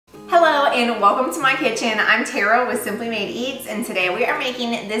and welcome to my kitchen. I'm Tara with Simply Made Eats, and today we are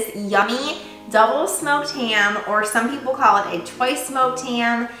making this yummy double smoked ham, or some people call it a twice smoked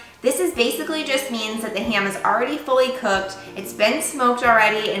ham. This is basically just means that the ham is already fully cooked, it's been smoked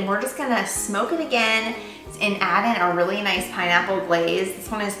already, and we're just gonna smoke it again and add in a really nice pineapple glaze. This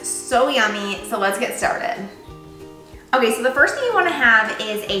one is so yummy, so let's get started. Okay, so the first thing you want to have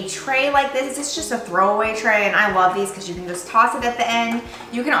is a tray like this. It's just a throwaway tray, and I love these because you can just toss it at the end.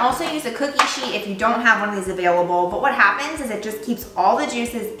 You can also use a cookie sheet if you don't have one of these available, but what happens is it just keeps all the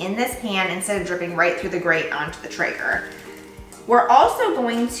juices in this pan instead of dripping right through the grate onto the Traeger. We're also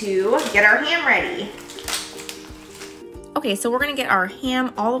going to get our ham ready. Okay, so we're gonna get our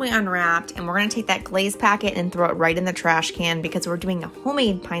ham all the way unwrapped, and we're gonna take that glaze packet and throw it right in the trash can because we're doing a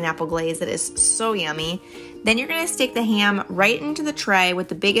homemade pineapple glaze that is so yummy. Then you're gonna stick the ham right into the tray with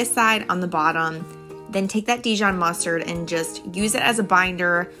the biggest side on the bottom. Then take that Dijon mustard and just use it as a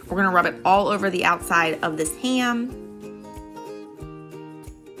binder. We're gonna rub it all over the outside of this ham.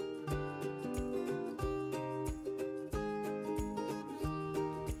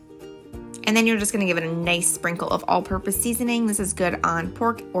 And then you're just gonna give it a nice sprinkle of all-purpose seasoning. This is good on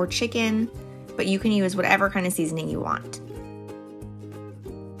pork or chicken, but you can use whatever kind of seasoning you want.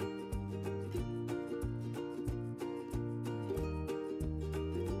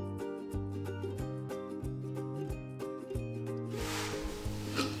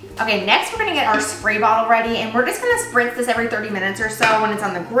 Okay, next we're gonna get our spray bottle ready, and we're just gonna spritz this every 30 minutes or so when it's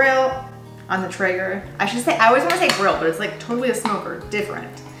on the grill, on the Traeger. I should say, I always wanna say grill, but it's like totally a smoker,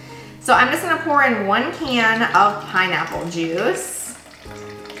 different. So I'm just gonna pour in 1 can of pineapple juice.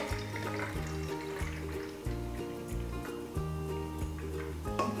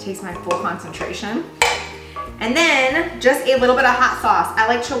 It takes my full concentration. And then just a little bit of hot sauce. I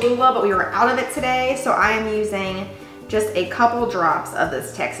like Cholula, but we were out of it today, so I am using just a couple drops of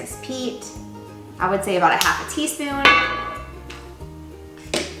this Texas Pete. I would say about a half a teaspoon.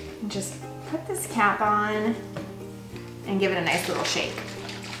 Just put this cap on and give it a nice little shake.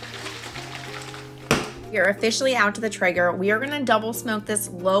 You're officially out to the Traeger. We are gonna double smoke this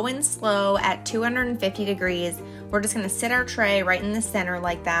low and slow at 250 degrees. We're just gonna sit our tray right in the center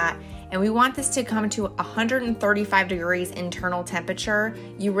like that. And we want this to come to 135 degrees internal temperature.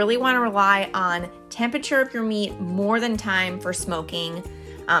 You really wanna rely on temperature of your meat more than time for smoking.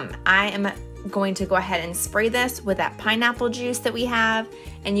 I am going to go ahead and spray this with that pineapple juice that we have,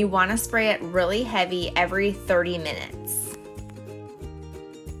 and you wanna spray it really heavy every 30 minutes.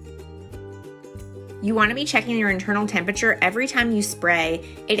 You want to be checking your internal temperature every time you spray.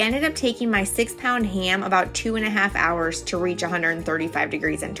 It ended up taking my 6-pound ham about 2.5 hours to reach 135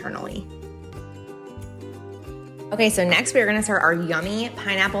 degrees internally. Okay, so next we're gonna start our yummy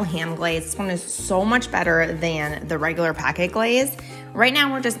pineapple ham glaze. This one is so much better than the regular packet glaze. Right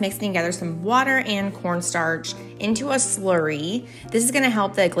now we're just mixing together some water and cornstarch into a slurry. This is gonna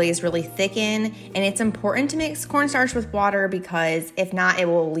help the glaze really thicken, and it's important to mix cornstarch with water because if not, it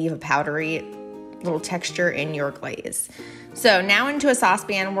will leave a powdery little texture in your glaze. So now into a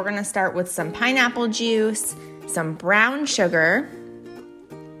saucepan, we're gonna start with some pineapple juice, some brown sugar.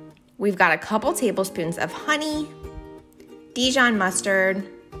 We've got a couple tablespoons of honey, Dijon mustard,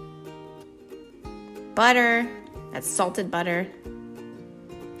 butter, that's salted butter,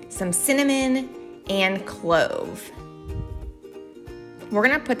 some cinnamon, and clove. We're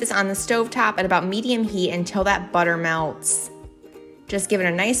gonna put this on the stovetop at about medium heat until that butter melts. Just give it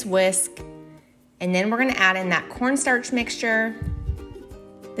a nice whisk. And then we're gonna add in that cornstarch mixture.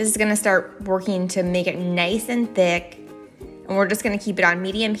 This is gonna start working to make it nice and thick. And we're just gonna keep it on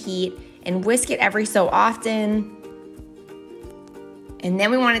medium heat and whisk it every so often. And then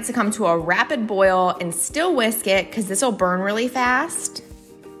we want it to come to a rapid boil and still whisk it because this will burn really fast.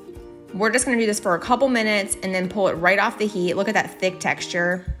 We're just gonna do this for a couple minutes and then pull it right off the heat. Look at that thick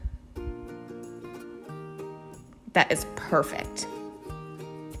texture. That is perfect.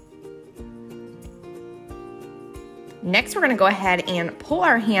 Next, we're gonna go ahead and pull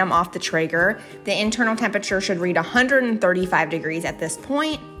our ham off the Traeger. The internal temperature should read 135 degrees at this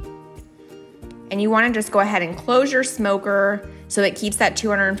point. And you wanna just go ahead and close your smoker so it keeps that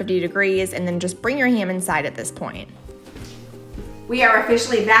 250 degrees, and then just bring your ham inside at this point. We are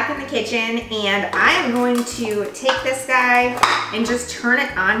officially back in the kitchen, and I am going to take this guy and just turn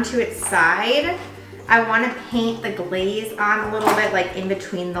it onto its side. I wanna paint the glaze on a little bit, like in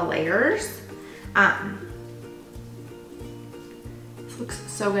between the layers. Looks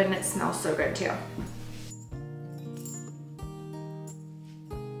so good and it smells so good too.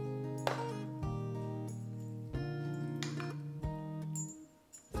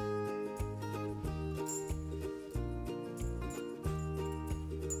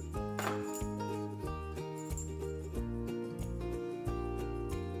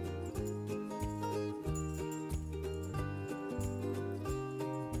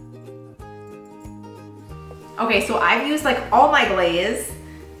 Okay, so I've used like all my glaze.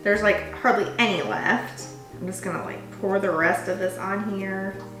 There's like hardly any left. I'm just gonna like pour the rest of this on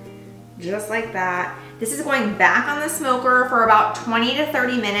here, just like that. This is going back on the smoker for about 20 to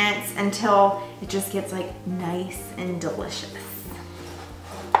 30 minutes until it just gets like nice and delicious.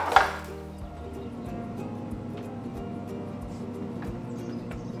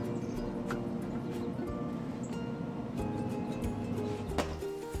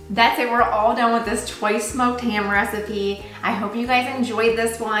 That's it, we're all done with this twice smoked ham recipe. I hope you guys enjoyed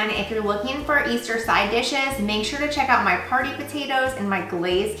this one. If you're looking for Easter side dishes, make sure to check out my party potatoes and my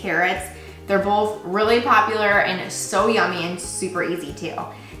glazed carrots. They're both really popular and so yummy and super easy too.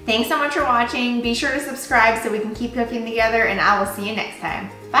 Thanks so much for watching. Be sure to subscribe so we can keep cooking together, and I will see you next time.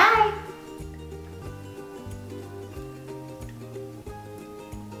 Bye.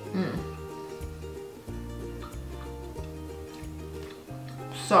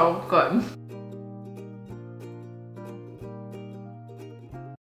 So good.